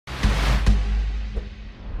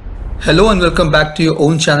Hello and welcome back to your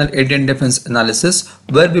own channel Indian Defense Analysis,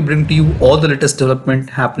 where we bring to you all the latest development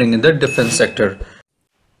happening in the defense sector.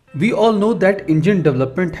 We all know that engine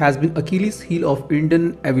development has been Achilles heel of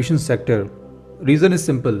Indian aviation sector. Reason is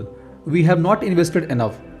simple. We have not invested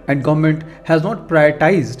enough and government has not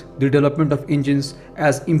prioritized the development of engines,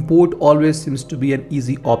 as import always seems to be an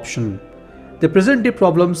easy option. The present day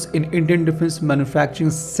problems in Indian defense manufacturing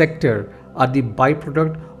sector are the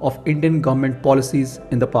byproduct of Indian government policies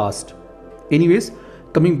in the past. Anyways,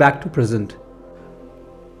 coming back to present.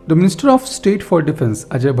 The Minister of State for Defence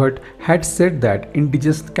Ajay Bhatt had said that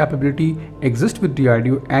indigenous capability exists with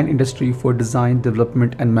DRDO and industry for design,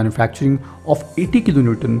 development and manufacturing of 80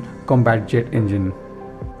 kN combat jet engine.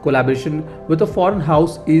 Collaboration with a foreign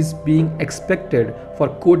house is being expected for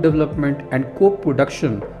co-development and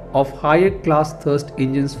co-production of higher class thrust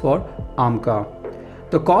engines for AMCA.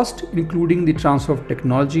 The cost, including the transfer of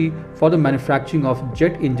technology for the manufacturing of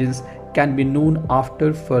jet engines, can be known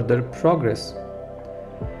after further progress.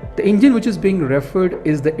 The engine which is being referred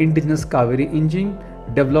is the Indigenous Kaveri Engine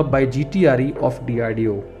developed by GTRE of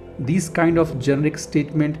DRDO. These kind of generic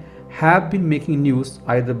statements have been making news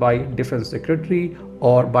either by Defense Secretary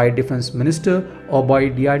or by Defense Minister or by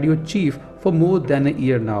DRDO Chief for more than a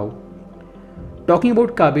year now. Talking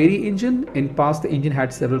about Kaveri engine, in past the engine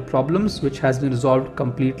had several problems which has been resolved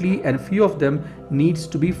completely, and few of them needs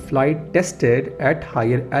to be flight tested at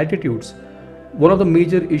higher altitudes. One of the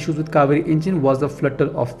major issues with Kaveri engine was the flutter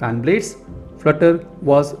of fan blades. Flutter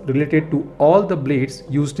was related to all the blades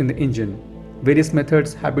used in the engine. Various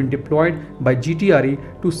methods have been deployed by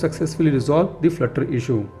GTRE to successfully resolve the flutter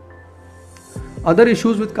issue. Other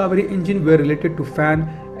issues with Kaveri engine were related to fan,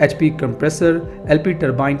 HP compressor, LP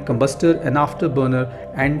turbine combustor and afterburner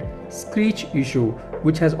and screech issue,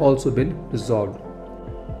 which has also been resolved.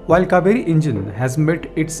 While Kaveri engine has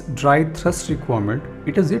met its dry thrust requirement,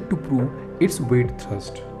 it has yet to prove its weight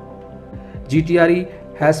thrust.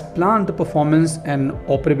 GTRE has planned the performance and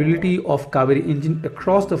operability of Kaveri engine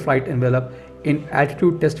across the flight envelope in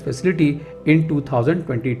altitude test facility in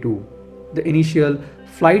 2022. The initial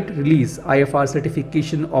flight release IFR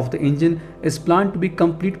certification of the engine is planned to be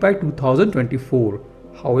complete by 2024.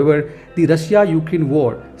 However, the Russia-Ukraine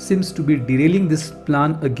war seems to be derailing this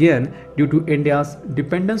plan again due to India's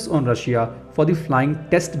dependence on Russia for the flying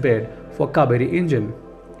test bed for Kaveri engine.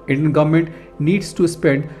 Indian government needs to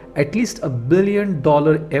spend at least $1 billion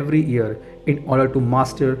every year in order to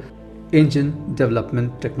master engine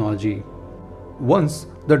development technology. Once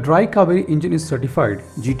the dry Kaveri engine is certified,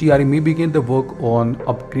 GTRE may begin the work on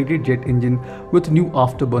upgraded jet engine with new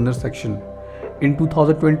afterburner section. In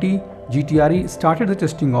 2020, GTRE started the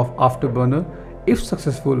testing of afterburner. If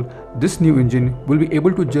successful, this new engine will be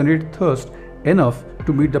able to generate thrust enough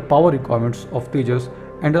to meet the power requirements of Tejas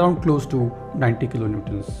and around close to 90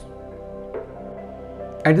 kilonewtons.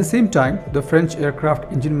 At the same time, the French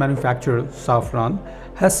aircraft engine manufacturer Safran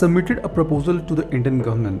has submitted a proposal to the Indian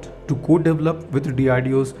government to co-develop with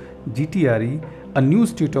DRDO's GTRE a new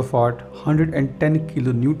state-of-art 110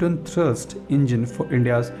 kilonewton thrust engine for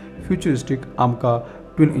India's futuristic AMCA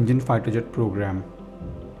twin-engine fighter jet program.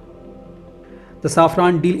 The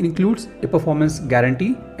Safran deal includes a performance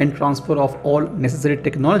guarantee and transfer of all necessary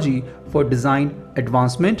technology for design,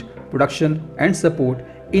 advancement, production and support,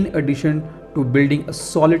 in addition to building a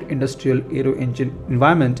solid industrial aero engine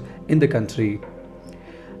environment in the country.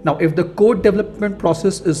 Now, if the code development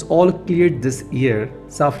process is all cleared this year,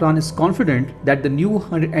 Safran is confident that the new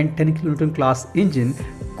 110 kN class engine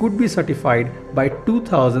could be certified by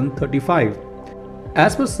 2035.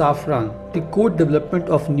 As per Safran, the code development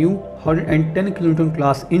of new 110 kN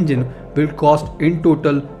class engine will cost in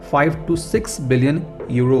total 5 to 6 billion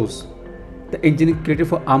euros. The engine created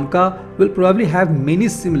for AMCA will probably have many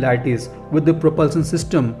similarities with the propulsion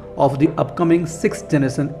system of the upcoming 6th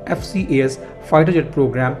generation FCAS fighter jet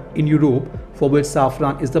program in Europe, for which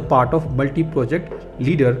Safran is the part of multi-project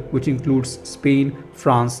leader, which includes Spain,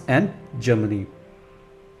 France and Germany.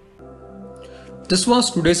 This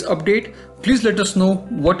was today's update. Please let us know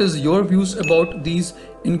what is your views about these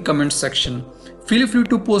in comment section. Feel free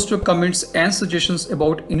to post your comments and suggestions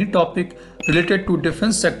about any topic related to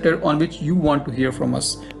defense sector on which you want to hear from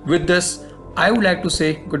us. With this, I would like to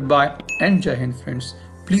say goodbye and Jai Hind friends.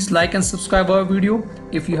 Please like and subscribe our video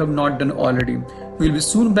if you have not done already. We will be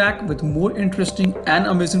soon back with more interesting and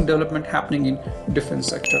amazing development happening in defense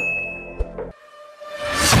sector.